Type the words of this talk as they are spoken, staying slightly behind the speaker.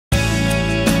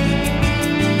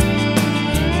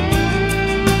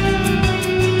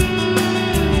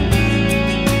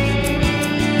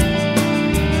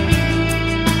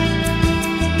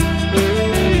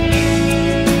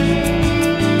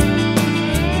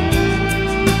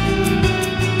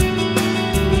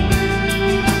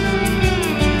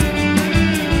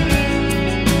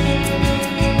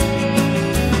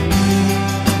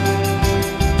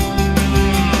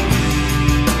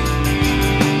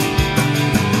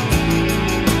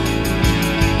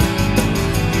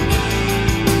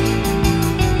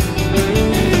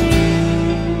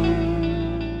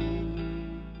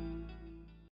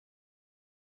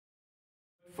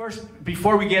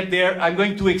before we get there, I'm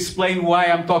going to explain why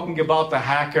I'm talking about a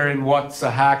hacker and what's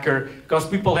a hacker, because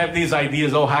people have these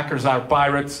ideas, oh, hackers are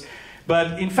pirates.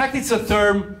 But in fact, it's a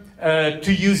term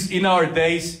to use in our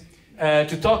days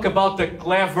to talk about a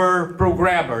clever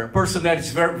programmer, a person that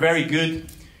is very, very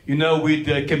good, you know, with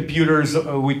computers,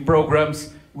 with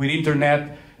programs, with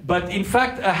internet. But in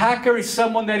fact, a hacker is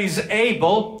someone that is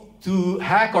able to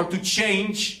hack or to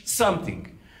change something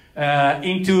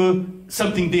into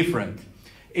something different.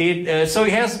 So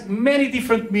it has many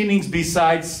different meanings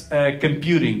besides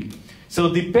computing.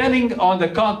 So depending on the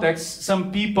context,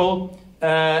 some people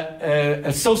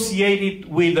associate it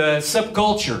with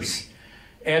subcultures.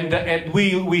 And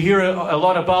we hear a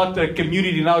lot about the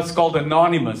community now. It's called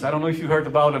Anonymous. I don't know if you heard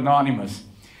about Anonymous.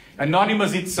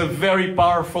 Anonymous, it's a very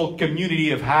powerful community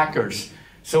of hackers.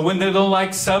 So when they don't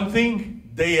like something,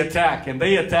 they attack. And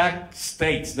they attack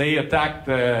states. They attacked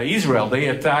Israel. They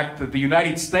attacked the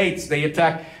United States. They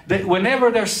attack. Whenever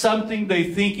there's something they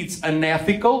think it's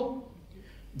unethical,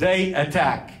 they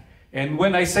attack. And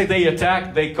when I say they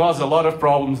attack, they cause a lot of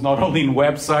problems, not only in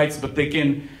websites, but they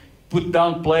can put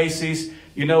down places.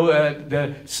 You know,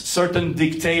 the certain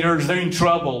dictators, they're in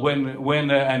trouble.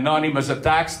 When Anonymous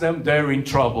attacks them, they're in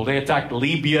trouble. They attacked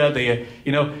Libya.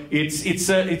 You know, it's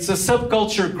a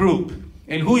subculture group.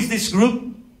 And who is this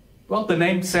group? Well, the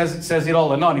name says it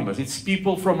all, Anonymous. It's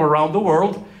people from around the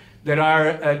world that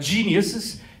are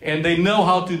geniuses, and they know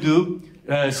how to do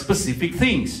specific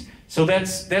things. So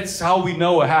that's how we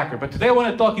know a hacker. But today I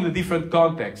want to talk in a different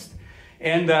context.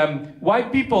 And why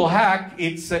people hack,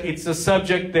 it's a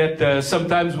subject that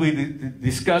sometimes we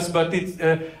discuss, but it's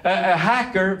a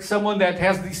hacker, someone that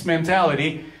has this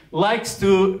mentality, likes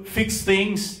to fix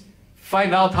things,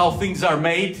 find out how things are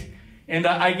made. And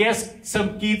I guess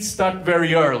some kids start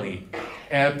very early.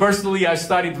 Personally, I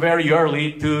started very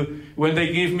early when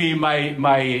they give me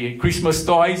my Christmas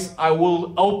toys, I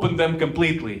will open them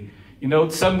completely. You know,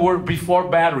 some were before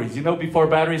batteries. You know, before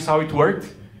batteries, how it worked?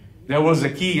 There was a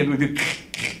key and we did...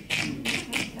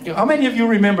 How many of you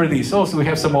remember this? Oh, so we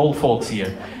have some old folks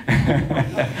here.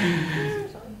 And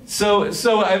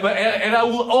I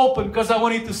will open because I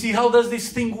wanted to see how does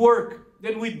this thing work.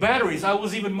 Then with batteries, I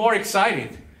was even more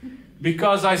excited,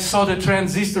 because I saw the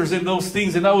transistors in those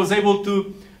things, and I was able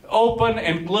to open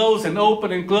and close and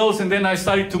open and close, and then I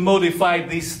started to modify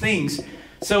these things.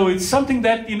 So it's something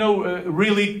that, you know,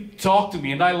 really talked to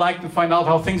me, and I like to find out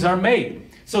how things are made.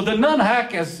 So the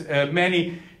non-hack has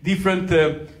many different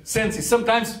senses,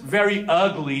 sometimes very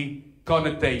ugly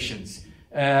connotations.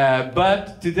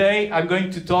 But today I'm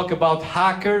going to talk about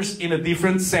hackers in a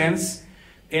different sense,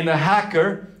 and a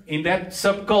hacker in that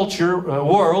subculture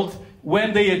world,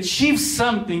 when they achieve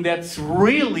something that's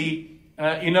really,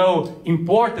 you know,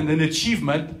 important, an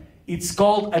achievement, it's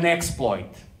called an exploit.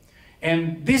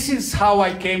 And this is how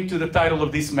I came to the title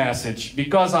of this message,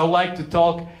 because I would like to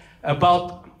talk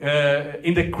about,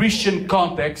 in the Christian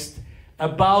context,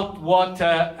 about what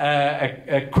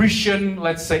a Christian,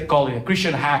 let's say, call it a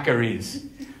Christian hacker is.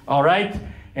 All right?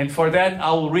 And for that,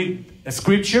 I will read a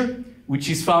scripture, which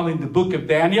is found in the book of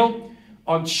Daniel,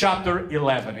 on chapter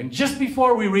 11. And just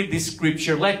before we read this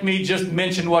scripture, let me just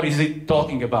mention what is it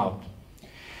talking about.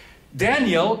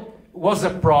 Daniel was a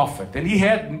prophet, and he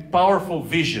had powerful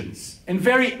visions, and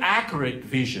very accurate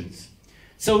visions.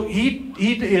 So he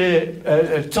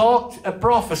talked a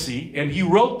prophecy, and he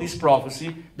wrote this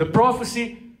prophecy. The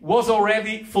prophecy was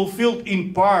already fulfilled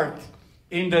in part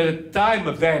in the time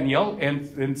of Daniel, and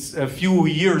a few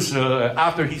years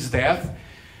after his death.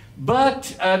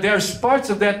 But there's parts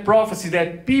of that prophecy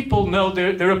that people know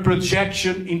they're a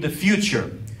projection in the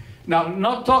future. Now,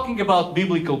 not talking about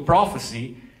biblical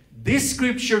prophecy, this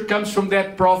scripture comes from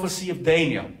that prophecy of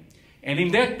Daniel. And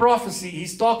in that prophecy,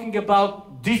 he's talking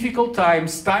about difficult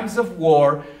times, times of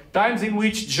war, times in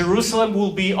which Jerusalem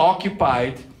will be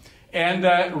occupied. And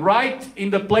right in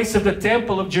the place of the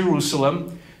temple of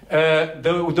Jerusalem,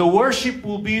 the worship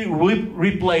will be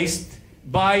replaced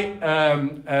by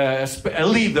a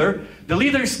leader. The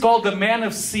leader is called the man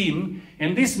of sin,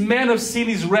 and this man of sin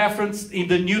is referenced in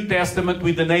the New Testament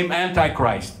with the name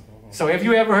Antichrist. So have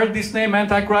you ever heard this name,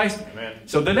 Antichrist? Amen.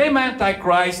 So the name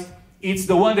Antichrist, it's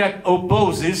the one that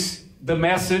opposes the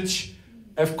message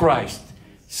of Christ.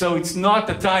 So it's not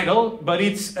a title, but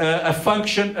it's a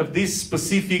function of this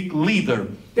specific leader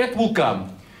that will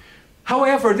come.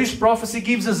 However, this prophecy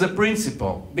gives us a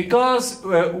principle, because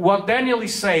what Daniel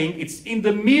is saying, it's in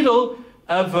the middle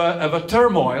of a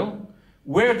turmoil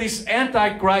where this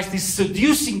Antichrist is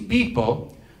seducing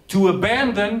people to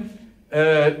abandon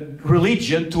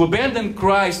religion, to abandon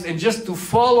Christ, and just to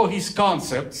follow his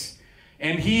concepts.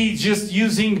 And he's just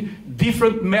using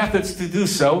different methods to do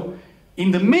so.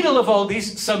 in the middle of all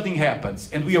this, something happens.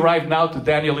 And we arrive now to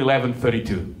Daniel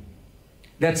 11:32.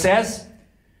 That says,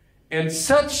 and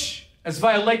such as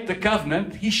violate the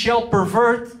covenant, he shall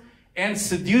pervert and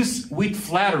seduce with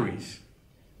flatteries.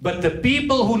 But the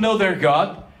people who know their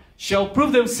God shall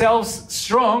prove themselves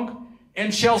strong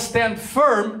and shall stand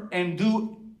firm and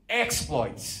do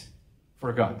exploits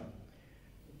for God.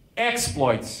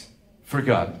 Exploits for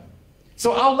God.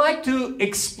 So I would like to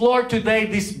explore today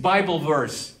this Bible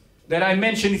verse that I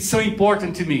mentioned. It's so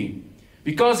important to me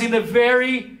because in a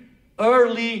very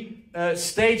early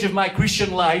stage of my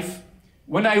Christian life,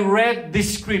 when I read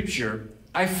this scripture,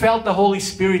 I felt the Holy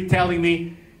Spirit telling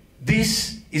me,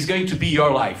 this is going to be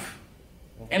your life.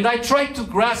 And I tried to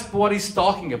grasp what he's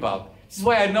talking about. This is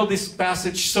why I know this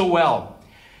passage so well.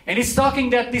 And he's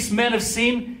talking that this man of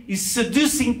sin is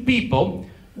seducing people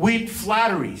with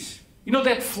flatteries. You know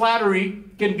that flattery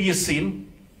can be a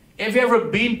sin? Have you ever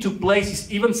been to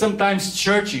places, even sometimes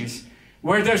churches,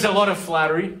 where there's a lot of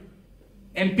flattery?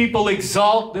 And people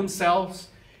exalt themselves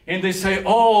and they say,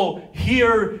 oh,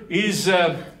 here is,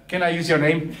 can I use your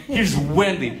name? Here's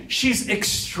Wendy. She's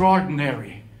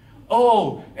extraordinary.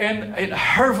 Oh, and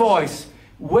her voice,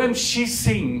 when she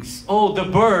sings, oh, the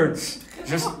birds,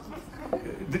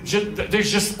 they're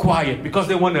just quiet because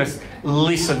they want to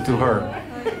listen to her.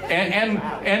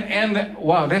 And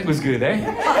wow, that was good, eh?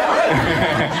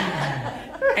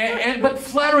 But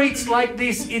flattery, it's like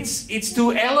this. It's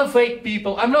to elevate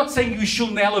people. I'm not saying you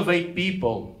shouldn't elevate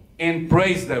people and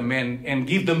praise them and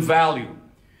give them value.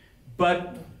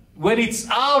 But when it's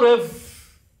out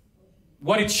of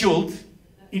what it should,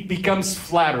 it becomes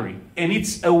flattery. And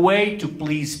it's a way to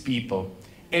please people.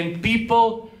 And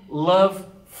people love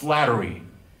flattery.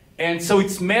 And so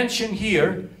it's mentioned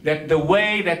here that the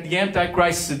way that the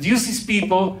Antichrist seduces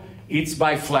people, it's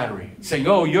by flattery. Saying,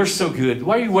 oh, you're so good.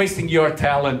 Why are you wasting your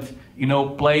talent,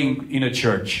 playing in a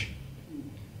church?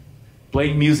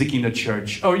 Playing music in a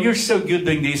church. Oh, you're so good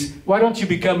doing this. Why don't you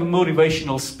become a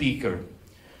motivational speaker?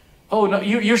 Oh, no,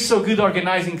 you're so good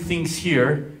organizing things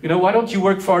here. Why don't you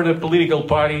work for the political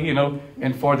party,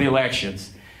 and for the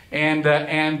elections?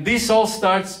 And this all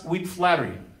starts with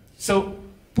flattery. So,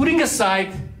 putting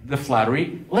aside the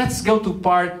flattery, let's go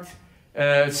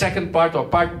to second part or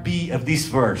part B of this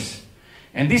verse.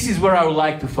 And this is where I would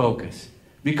like to focus.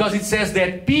 Because it says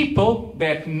that people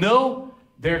that know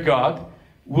their God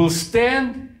will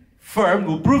stand firm,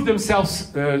 will prove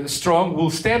themselves strong, will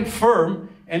stand firm,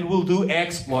 and will do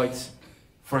exploits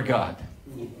for God.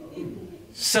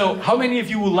 So, how many of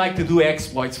you would like to do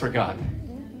exploits for God?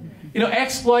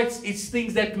 Exploits, it's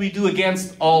things that we do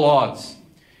against all odds.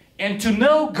 And to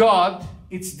know God,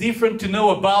 it's different to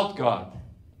know about God.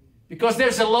 Because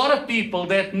there's a lot of people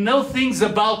that know things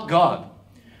about God.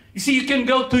 You see, you can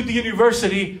go to the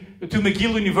university, to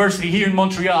McGill University here in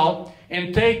Montreal,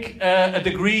 and take a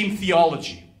degree in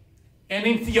theology. And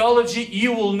in theology,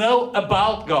 you will know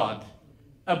about God,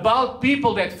 about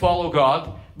people that follow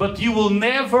God, but you will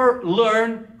never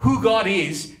learn who God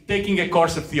is taking a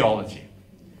course of theology.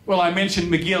 Well, I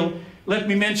mentioned McGill. Let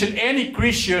me mention any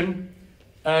Christian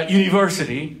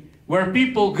university where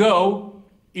people go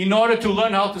in order to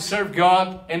learn how to serve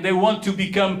God, and they want to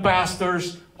become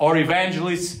pastors or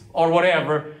evangelists or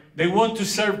whatever. They want to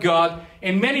serve God,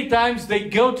 and many times they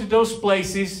go to those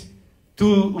places to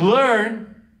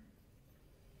learn,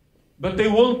 but they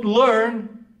won't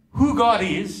learn who God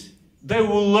is. They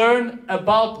will learn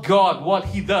about God, what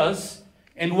He does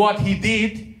and what He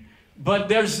did, but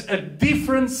there's a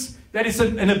difference, that is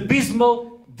an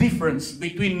abysmal difference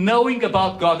between knowing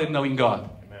about God and knowing God.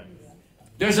 Amen.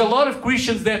 There's a lot of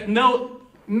Christians that know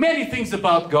many things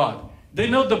about God. They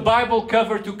know the Bible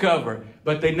cover to cover,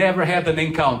 but they never had an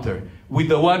encounter with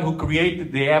the one who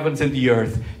created the heavens and the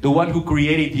earth, the one who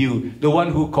created you, the one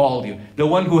who called you, the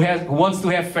one who wants to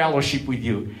have fellowship with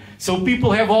you. So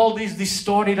people have all these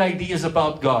distorted ideas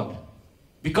about God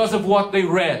because of what they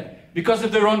read, because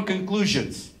of their own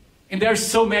conclusions. And there are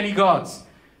so many gods.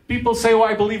 People say, oh,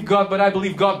 I believe God, but I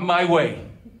believe God my way.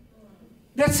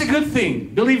 That's a good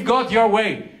thing. Believe God your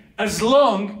way, as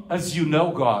long as you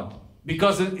know God.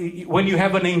 Because when you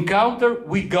have an encounter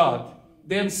with God,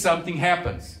 then something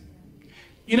happens.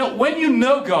 When you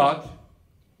know God,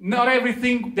 not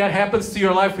everything that happens to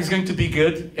your life is going to be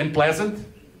good and pleasant.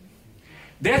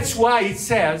 That's why it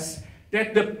says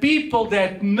that the people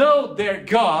that know their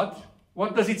God,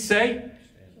 what does it say?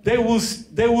 They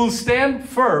will stand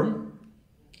firm.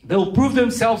 They will prove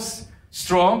themselves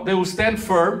strong. They will stand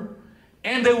firm.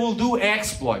 And they will do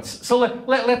exploits. So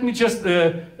let me just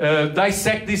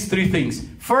dissect these three things.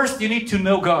 First, you need to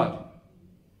know God.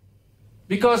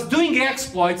 Because doing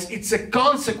exploits, it's a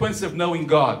consequence of knowing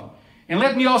God. And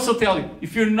let me also tell you,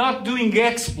 if you're not doing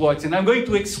exploits, and I'm going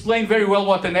to explain very well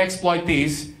what an exploit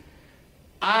is,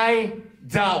 I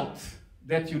doubt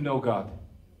that you know God.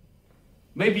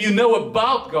 Maybe you know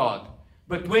about God,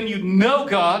 but when you know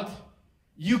God,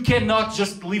 you cannot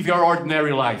just live your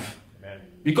ordinary life. Amen.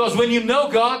 Because when you know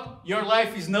God, your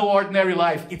life is no ordinary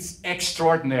life. It's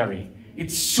extraordinary.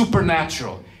 It's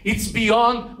supernatural. It's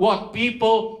beyond what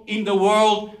people in the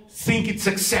world think it's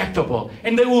acceptable.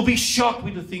 And they will be shocked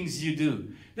with the things you do.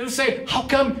 They'll say, how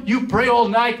come you pray all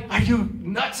night? Are you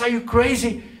nuts? Are you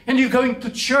crazy? And you're going to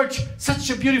church, such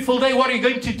a beautiful day. What are you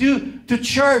going to do to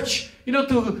church? You know,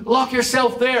 to lock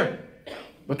yourself there.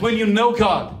 But when you know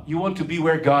God, you want to be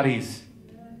where God is.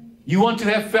 You want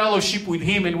to have fellowship with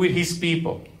Him and with His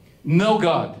people. Know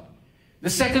God. The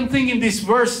second thing in this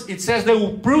verse, it says they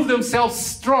will prove themselves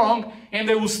strong and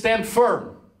they will stand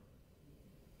firm.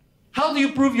 How do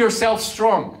you prove yourself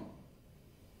strong?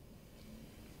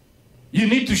 You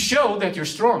need to show that you're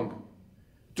strong.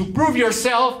 To prove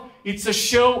yourself, it's a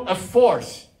show of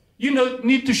force. You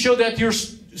need to show that you're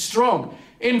strong.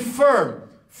 And firm.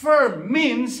 Firm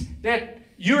means that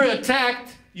you're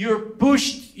attacked, you're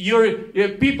pushed,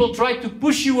 people try to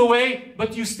push you away,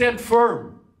 but you stand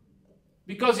firm.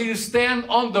 Because you stand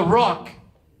on the rock,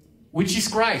 which is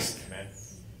Christ. Amen.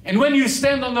 And when you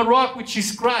stand on the rock, which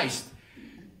is Christ,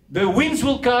 the winds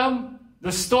will come,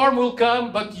 the storm will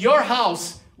come, but your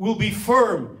house will be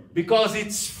firm because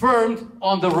it's firm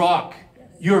on the rock.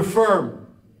 You're firm.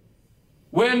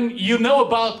 When you know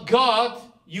about God,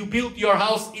 you build your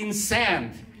house in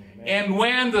sand. And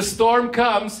when the storm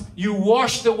comes, you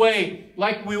wash away,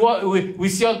 like we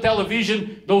see on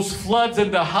television, those floods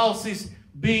and the houses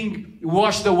being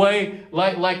washed away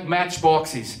like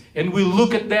matchboxes. And we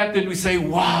look at that and we say,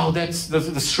 wow, that's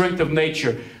the strength of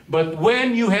nature. But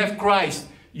when you have Christ,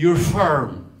 you're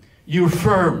firm. You're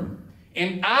firm.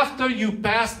 And after you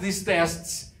pass these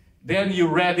tests, then you're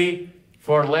ready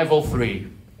for level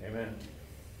 3. Amen.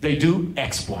 They do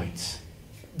exploits.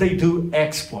 They do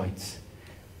exploits.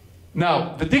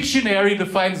 Now, the dictionary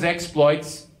defines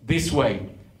exploits this way.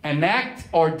 An act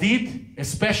or deed,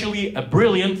 especially a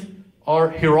brilliant or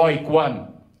heroic one,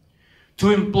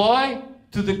 to employ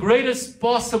to the greatest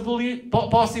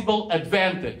possible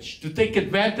advantage, to take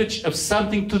advantage of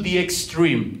something to the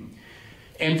extreme.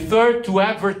 And third, to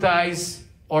advertise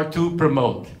or to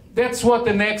promote. That's what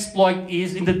an exploit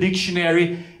is in the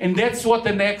dictionary, and that's what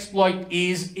an exploit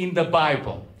is in the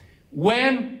Bible.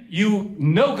 When you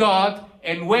know God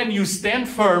and when you stand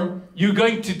firm, you're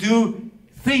going to do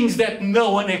things that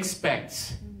no one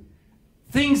expects.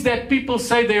 Things that people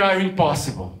say they are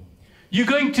impossible. You're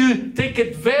going to take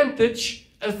advantage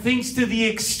of things to the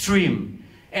extreme.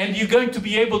 And you're going to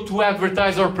be able to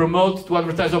advertise or promote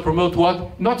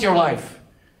what? Not your life,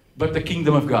 but the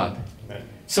kingdom of God. Amen.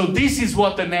 So this is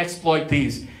what an exploit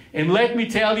is. And let me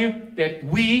tell you that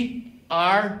we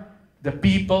are the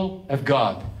people of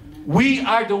God. We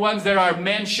are the ones that are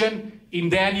mentioned in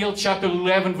Daniel chapter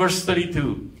 11 verse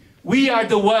 32. We are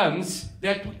the ones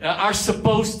that are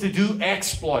supposed to do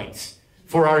exploits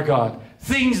for our God.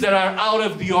 Things that are out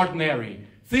of the ordinary.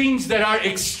 Things that are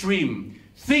extreme.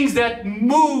 Things that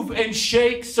move and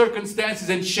shake circumstances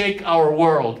and shake our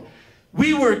world.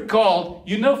 We were called,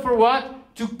 you know for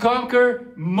what? To conquer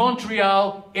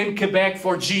Montreal and Quebec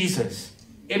for Jesus.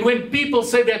 And when people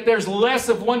say that there's less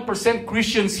of 1%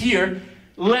 Christians here,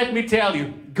 let me tell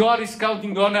you, God is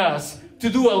counting on us to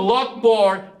do a lot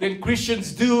more than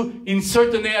Christians do in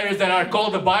certain areas that are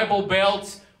called the Bible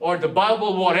belts or the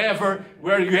Bible whatever,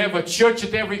 where you have a church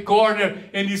at every corner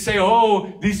and you say,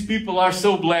 oh, these people are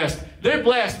so blessed. They're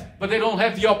blessed, but they don't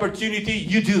have the opportunity.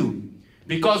 You do.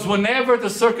 Because whenever the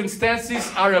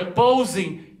circumstances are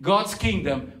opposing God's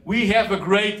kingdom, we have a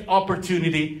great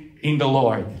opportunity in the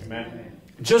Lord. Amen.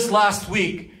 Just last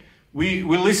week, we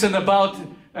listened about,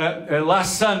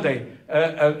 last Sunday,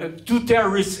 2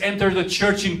 terrorists entered a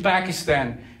church in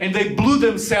Pakistan and they blew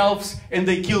themselves and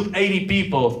they killed 80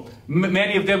 people,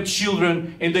 many of them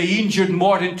children, and they injured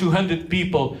more than 200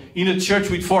 people in a church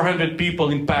with 400 people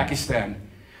in Pakistan.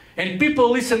 And people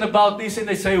listen about this and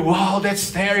they say, wow, that's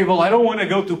terrible. I don't want to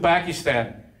go to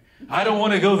Pakistan. I don't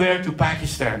want to go there to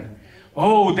Pakistan.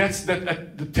 Oh, that's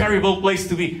the terrible place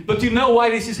to be. But you know why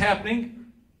this is happening?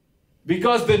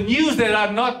 Because the news that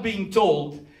are not being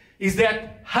told is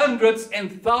that hundreds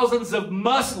and thousands of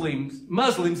Muslims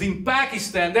in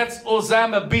Pakistan, that's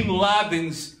Osama bin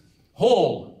Laden's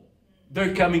hole,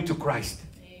 they're coming to Christ.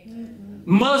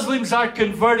 Muslims are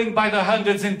converting by the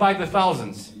hundreds and by the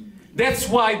thousands. That's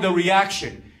why the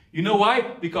reaction. You know why?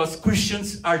 Because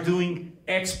Christians are doing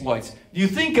exploits. Do you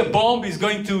think a bomb is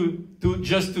going to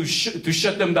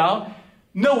shut them down?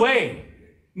 No way.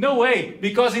 No way.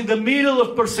 Because in the middle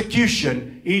of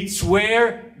persecution, it's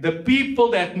where the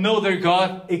people that know their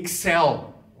God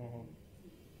excel.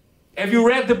 Have you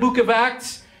read the book of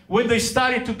Acts? When they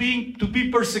started to be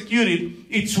persecuted,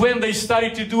 it's when they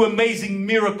started to do amazing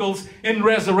miracles and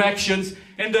resurrections,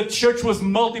 and the church was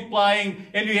multiplying,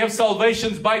 and you have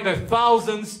salvations by the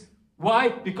thousands. Why?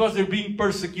 Because they're being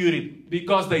persecuted.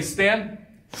 Because they stand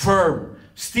firm.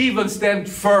 Stephen stand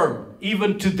firm,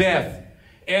 even to death.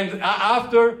 And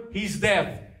after his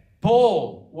death,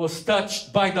 Paul was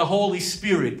touched by the Holy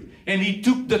Spirit, and he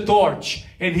took the torch,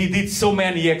 and he did so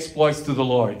many exploits to the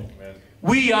Lord. Amen.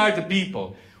 We are the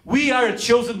people. We are a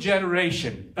chosen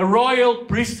generation, a royal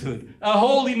priesthood, a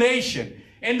holy nation,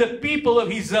 and the people of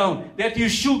His own, that you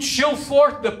should show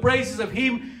forth the praises of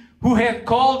Him who hath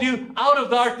called you out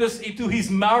of darkness into His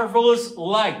marvelous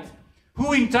light.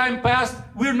 Who in time past,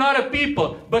 we're not a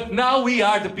people, but now we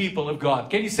are the people of God.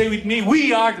 Can you say with me,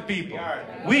 we are the people.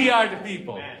 We are the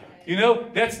people. You know,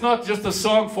 that's not just a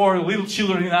song for little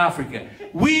children in Africa.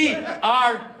 We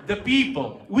are the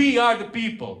people. We are the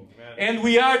people. And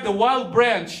we are the wild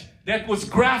branch that was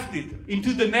grafted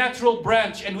into the natural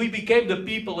branch, and we became the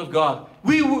people of God.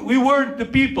 We weren't the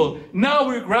people. Now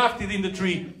we're grafted in the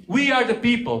tree. We are the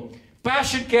people.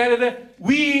 Passion Canada,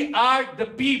 we are the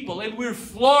people, and we're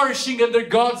flourishing under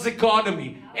God's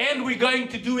economy. And we're going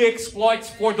to do exploits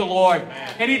for the Lord.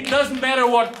 And it doesn't matter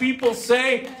what people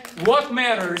say. What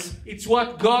matters, it's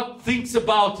what God thinks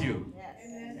about you.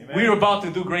 We're about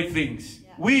to do great things.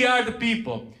 We are the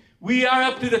people. We are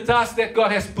up to the task that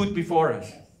God has put before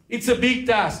us. It's a big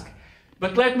task.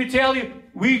 But let me tell you,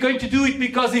 we're going to do it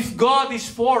because if God is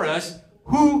for us,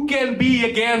 who can be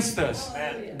against us?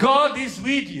 God is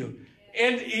with you.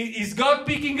 And is God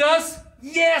picking us?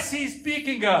 Yes, He's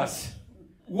picking us.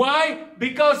 Why?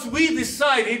 Because we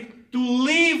decided to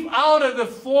live out of the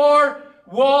four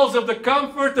walls of the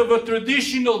comfort of a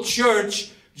traditional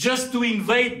church just to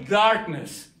invade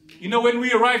darkness. You know, when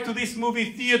we arrive to this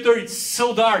movie theater, it's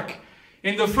so dark.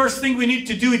 And the first thing we need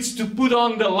to do is to put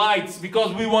on the lights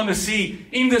because we want to see.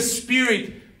 In the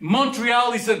spirit,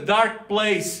 Montreal is a dark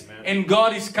place. And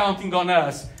God is counting on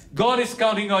us. God is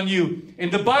counting on you.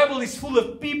 And the Bible is full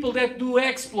of people that do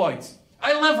exploits.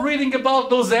 I love reading about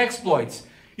those exploits.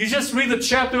 You just read the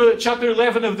chapter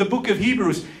 11 of the book of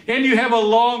Hebrews, and you have a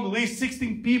long list,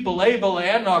 16 people, Abel,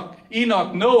 Enoch,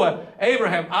 Noah,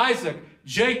 Abraham, Isaac,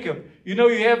 Jacob. You know,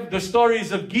 you have the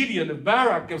stories of Gideon, of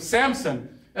Barak, of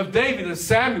Samson, of David, and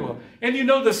Samuel. And you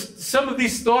know some of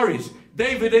these stories,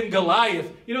 David and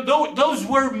Goliath. You know, those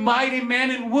were mighty men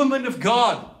and women of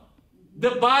God.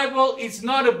 The Bible is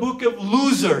not a book of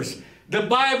losers. The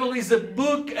Bible is a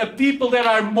book of people that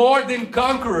are more than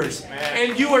conquerors. Amen.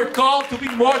 And you are called to be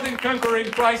more than conqueror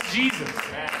in Christ Jesus.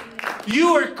 Amen. You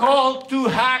are called to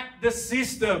hack the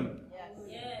system.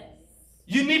 Yes.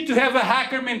 You need to have a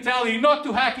hacker mentality, not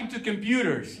to hack into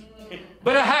computers.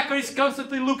 But a hacker is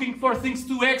constantly looking for things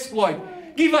to exploit.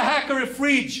 Give a hacker a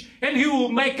fridge and he will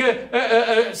make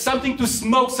something to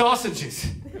smoke sausages.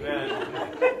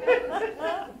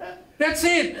 That's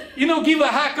it. You know, give a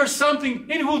hacker something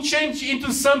and he will change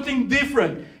into something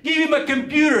different. Give him a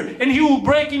computer and he will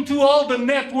break into all the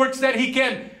networks that he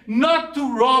can. Not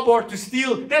to rob or to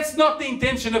steal. That's not the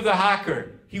intention of the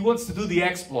hacker. He wants to do the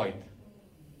exploit.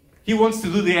 He wants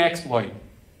to do the exploit.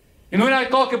 And when I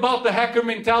talk about the hacker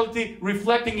mentality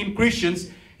reflecting in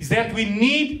Christians, is that we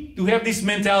need to have this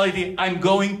mentality, I'm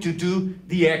going to do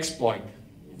the exploit.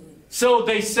 So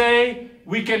they say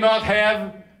we cannot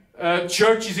have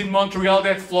churches in Montreal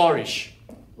that flourish.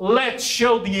 Let's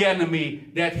show the enemy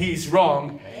that he's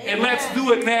wrong, and let's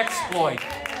do an exploit.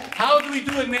 How do we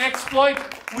do an exploit?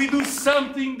 We do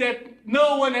something that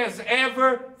no one has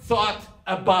ever thought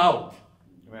about.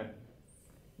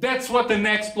 That's what an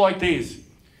exploit is.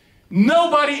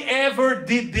 Nobody ever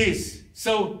did this,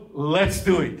 so let's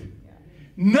do it.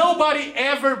 Nobody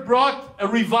ever brought a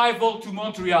revival to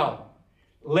Montreal.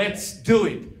 Let's do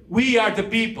it. We are the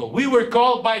people. We were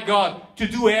called by God to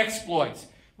do exploits.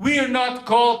 We are not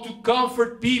called to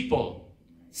comfort people.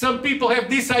 Some people have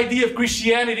this idea of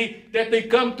Christianity that they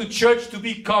come to church to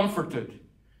be comforted.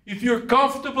 If you're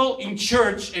comfortable in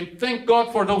church, and thank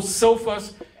God for those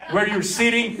sofas where you're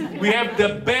sitting, we have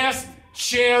the best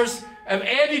chairs of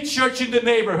any church in the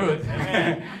neighborhood.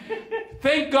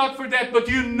 Thank God for that, but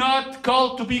you're not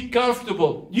called to be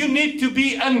comfortable. You need to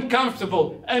be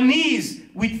uncomfortable, unease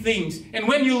with things. And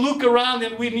when you look around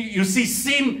and when you see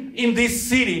sin in this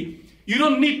city, you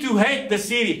don't need to hate the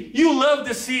city. You love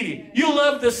the city. You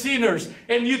love the sinners.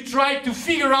 And you try to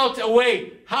figure out a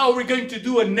way how we're going to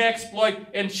do an exploit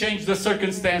and change the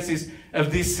circumstances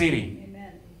of this city.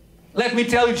 Amen. Let me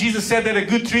tell you, Jesus said that a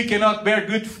good tree cannot bear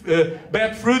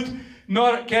bad fruit,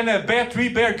 nor can a bad tree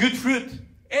bear good fruit.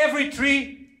 Every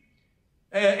tree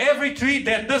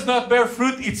that does not bear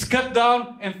fruit, it's cut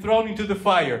down and thrown into the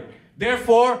fire.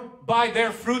 Therefore, by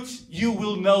their fruits you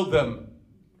will know them.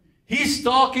 He's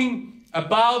talking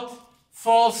about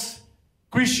false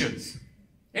Christians.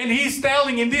 And he's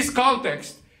telling in this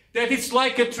context that it's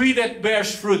like a tree that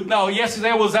bears fruit. Now, yesterday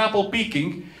I was apple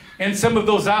picking, and some of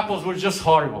those apples were just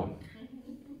horrible.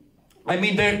 I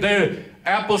mean, they're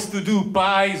apples to do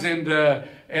pies, and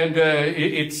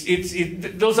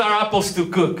those are apples to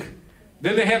cook.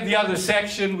 Then they have the other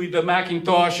section with the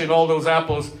Macintosh and all those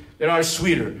apples that are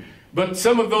sweeter. But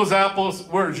some of those apples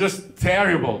were just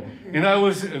terrible. And I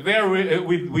was there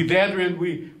with Adrian,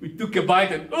 we took a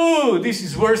bite and, oh, this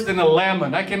is worse than a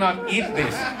lemon. I cannot eat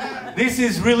this. This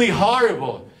is really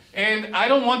horrible. And I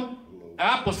don't want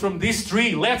apples from this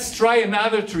tree. Let's try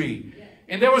another tree.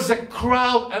 And there was a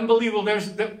crowd, unbelievable.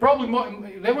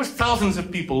 There was thousands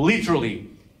of people, literally,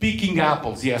 picking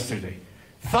apples yesterday.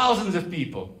 Thousands of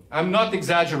people. I'm not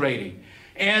exaggerating.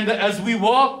 And as we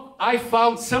walked, I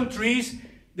found some trees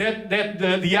that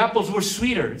the apples were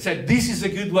sweeter. It said, this is a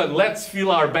good one. Let's fill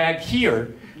our bag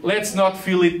here. Let's not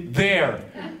fill it there.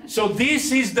 So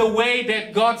this is the way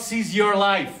that God sees your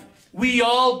life. We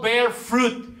all bear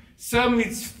fruit. Some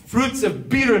it's fruits of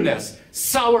bitterness,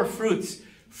 sour fruits,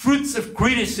 fruits of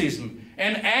criticism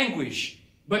and anguish.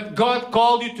 But God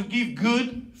called you to give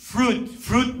good fruit,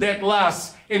 fruit that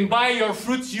lasts. And by your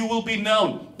fruits you will be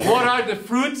known. What are the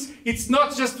fruits? It's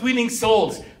not just winning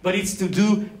souls, but it's to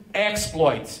do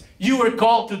exploits. You were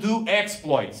called to do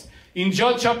exploits. In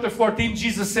John chapter 14,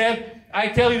 Jesus said, I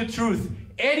tell you the truth.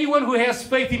 Anyone who has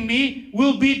faith in me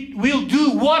will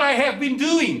do what I have been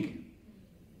doing.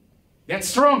 That's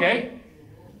strong, eh?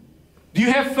 Do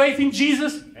you have faith in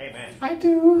Jesus? Amen. I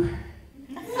do.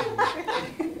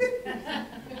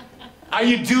 Are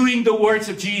you doing the works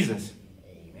of Jesus?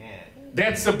 Amen.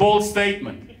 That's a bold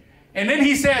statement. And then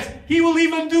he says, he will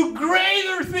even do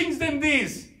greater things than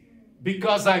this,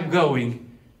 because I'm going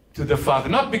to the Father.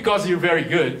 Not because you're very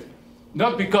good,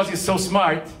 not because you're so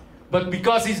smart, but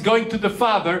because he's going to the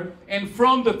Father, and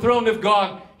from the throne of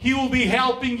God, he will be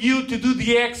helping you to do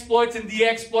the exploits, and the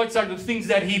exploits are the things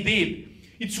that he did.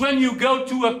 It's when you go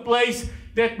to a place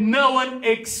that no one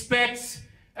expects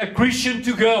a Christian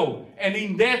to go, and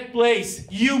in that place,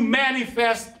 you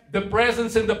manifest the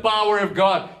presence and the power of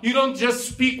God. You don't just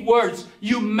speak words,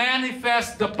 you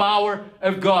manifest the power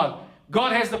of God.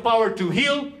 God has the power to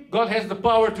heal. God has the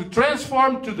power to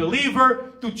transform, to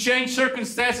deliver, to change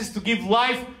circumstances, to give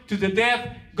life to the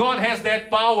dead. God has that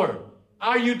power.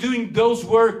 Are you doing those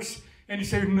works? And you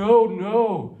say,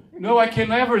 no, I can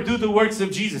never do the works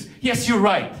of Jesus. Yes, you're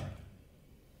right.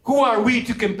 Who are we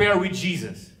to compare with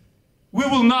Jesus? We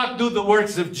will not do the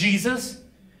works of Jesus.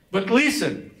 But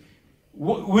listen,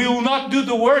 we will not do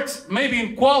the works maybe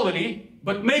in quality,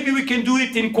 but maybe we can do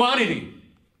it in quantity.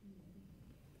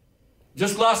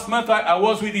 Just last month, I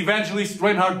was with evangelist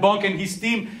Reinhard Bonk and his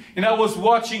team, and I was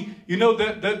watching, you know,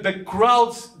 the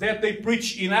crowds that they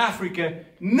preach in Africa.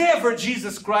 Never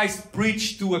Jesus Christ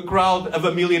preached to a crowd of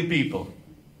 1 million people.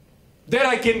 That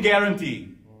I can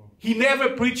guarantee. He never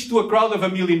preached to a crowd of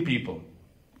 1 million people.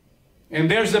 And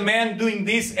there's a man doing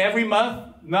this every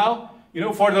month now, you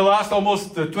know, for the last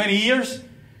almost 20 years.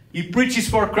 He preaches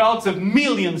for crowds of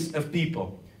millions of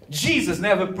people. Jesus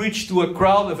never preached to a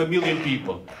crowd of 1 million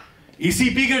people. Is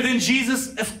he bigger than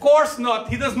Jesus? Of course not.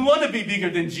 He doesn't want to be bigger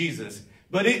than Jesus.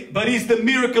 But is the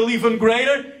miracle even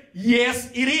greater? Yes,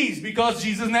 it is. Because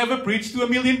Jesus never preached to 1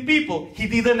 million people. He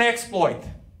did an exploit.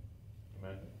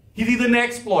 Amen. He did an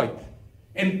exploit.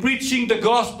 And preaching the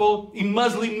gospel in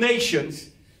Muslim nations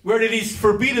where it is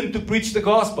forbidden to preach the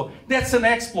gospel. That's an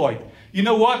exploit. You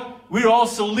know what? We're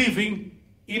also living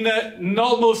in an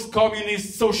almost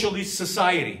communist, socialist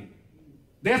society.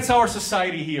 That's our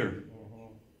society here.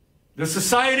 The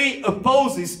society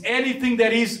opposes anything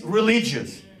that is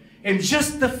religious. And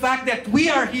just the fact that we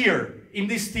are here in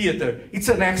this theater, it's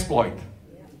an exploit.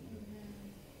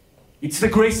 It's the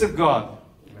grace of God.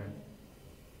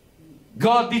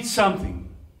 God did something.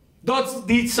 God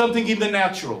did something in the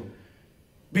natural.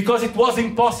 Because it was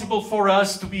impossible for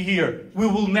us to be here. We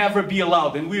will never be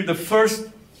allowed. And we're the first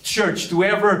church to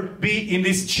ever be in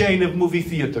this chain of movie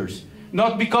theaters.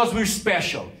 Not because we're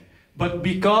special, but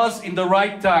because in the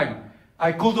right time,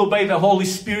 I could obey the Holy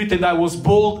Spirit and I was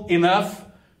bold enough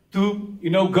to, you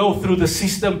know, go through the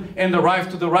system and arrive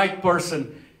to the right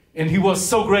person. And he was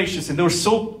so gracious, and they were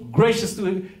so gracious to,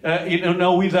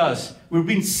 with us. We've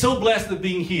been so blessed of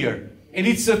being here. And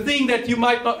it's a thing that you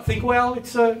might not think, well,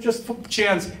 it's just for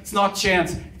chance. It's not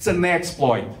chance. It's an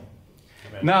exploit.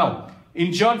 Now,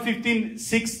 in John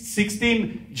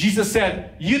 15:16, Jesus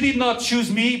said, "You did not choose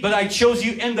me, but I chose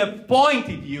you and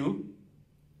appointed you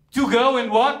to go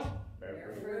and what?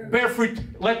 Bear fruit."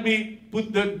 Let me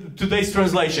put today's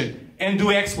translation. And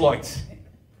do exploits.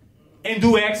 And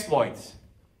do exploits.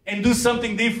 And do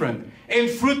something different. And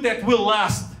fruit that will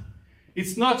last.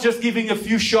 It's not just giving a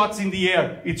few shots in the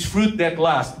air. It's fruit that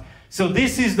lasts. So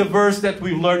this is the verse that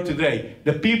we learned today.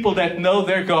 The people that know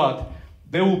their God,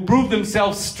 they will prove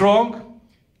themselves strong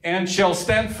and shall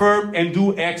stand firm and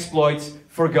do exploits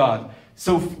for God.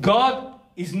 So God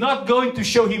is not going to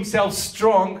show Himself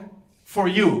strong for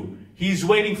you. He's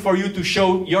waiting for you to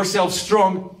show yourself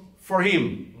strong for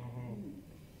Him.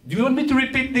 Do you want me to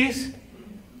repeat this?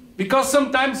 Because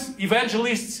sometimes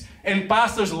evangelists and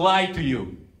pastors lie to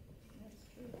you.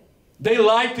 They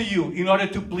lie to you in order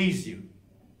to please you.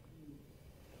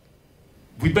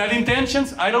 With bad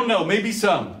intentions? I don't know, maybe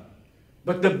some.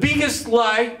 But the biggest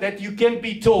lie that you can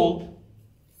be told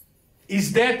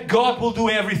is that God will do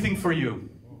everything for you.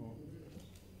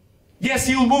 Yes,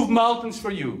 He will move mountains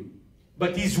for you.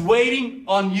 But He's waiting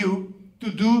on you to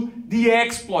do the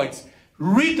exploits.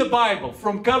 Read the Bible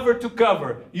from cover to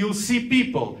cover. You'll see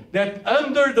people that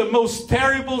under the most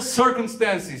terrible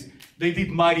circumstances, they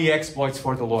did mighty exploits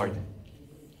for the Lord.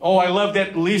 Oh, I love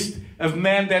that list of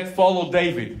men that followed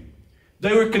David.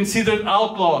 They were considered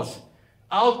outlaws,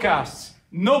 outcasts.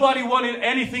 Nobody wanted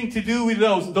anything to do with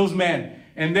those men.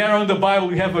 And there in the Bible,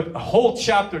 we have a whole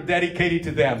chapter dedicated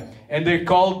to them. And they're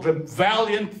called the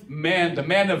valiant men, the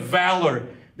men of valor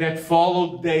that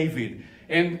followed David.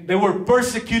 And they were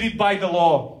persecuted by the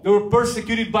law. They were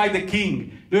persecuted by the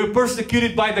king. They were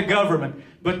persecuted by the government.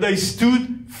 But they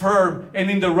stood firm,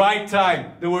 and in the right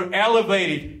time, they were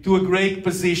elevated to a great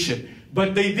position.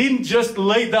 But they didn't just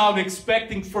lay down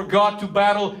expecting for God to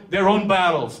battle their own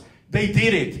battles. They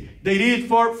did it. They did it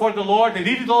for the Lord. They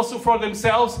did it also for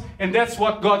themselves. And that's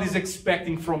what God is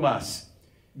expecting from us.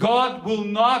 God will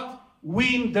not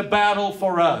win the battle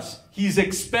for us. He's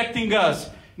expecting us,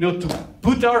 to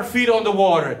put our feet on the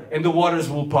water and the waters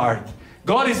will part.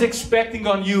 God is expecting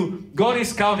on you. God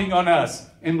is counting on us.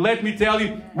 And let me tell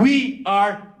you, we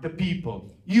are the people.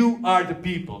 You are the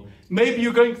people. Maybe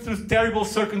you're going through terrible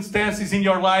circumstances in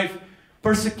your life,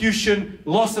 persecution,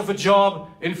 loss of a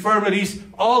job, infirmities,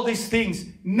 all these things.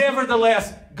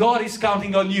 Nevertheless, God is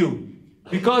counting on you.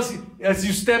 Because as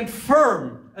you stand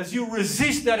firm, as you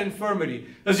resist that infirmity,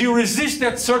 as you resist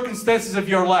that circumstances of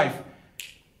your life,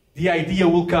 the idea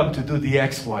will come to do the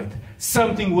exploit.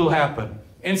 Something will happen.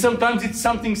 And sometimes it's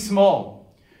something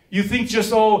small. You think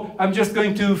just, oh, I'm just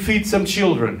going to feed some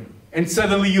children. And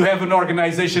suddenly you have an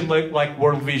organization like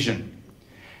World Vision.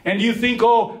 And you think,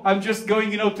 oh, I'm just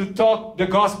going, to talk the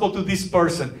gospel to this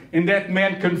person. And that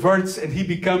man converts and he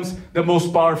becomes the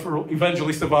most powerful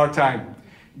evangelist of our time.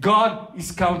 God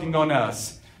is counting on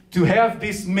us to have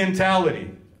this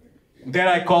mentality that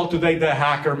I call today the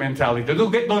hacker mentality.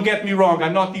 Don't get me wrong.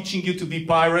 I'm not teaching you to be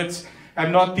pirates.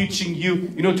 I'm not teaching you,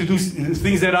 to do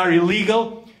things that are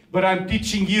illegal. But I'm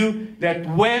teaching you that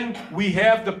when we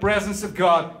have the presence of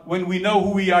God, when we know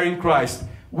who we are in Christ,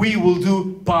 we will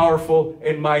do powerful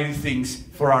and mighty things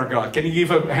for our God. Can you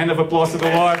give a hand of applause to the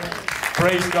Lord?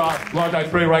 Praise God. Lord, I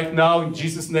pray right now in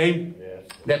Jesus' name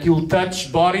that you'll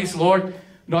touch bodies, Lord.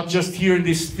 Not just here in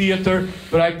this theater,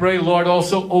 but I pray, Lord,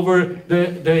 also over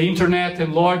the internet.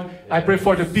 And Lord, I pray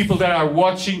for the people that are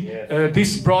watching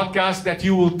this broadcast, that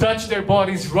you will touch their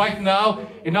bodies right now.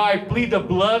 And now I plead the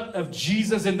blood of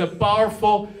Jesus and the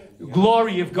powerful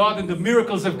glory of God and the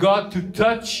miracles of God to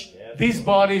touch these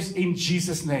bodies in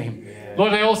Jesus' name.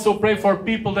 Lord, I also pray for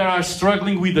people that are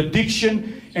struggling with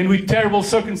addiction and with terrible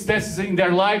circumstances in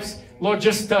their lives. Lord,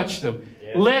 just touch them.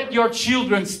 Let your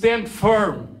children stand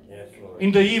firm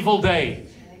in the evil day.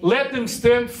 Let them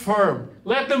stand firm.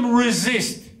 Let them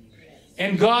resist.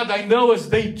 And God, I know as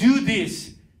they do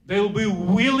this, they will be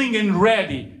willing and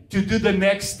ready to do the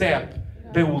next step.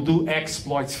 They will do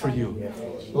exploits for you.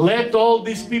 Let all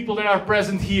these people that are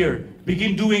present here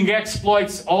begin doing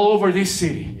exploits all over this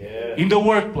city. In the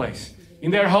workplace, in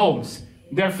their homes,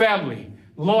 in their family.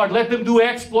 Lord, let them do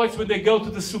exploits when they go to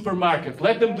the supermarket.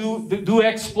 Let them do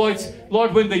exploits,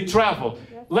 Lord, when they travel.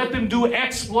 Let them do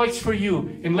exploits for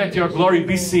you, and let your glory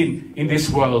be seen in this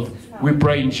world. We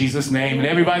pray in Jesus' name. And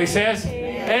everybody says,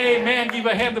 Amen. Give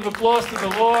a hand of applause to the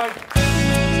Lord.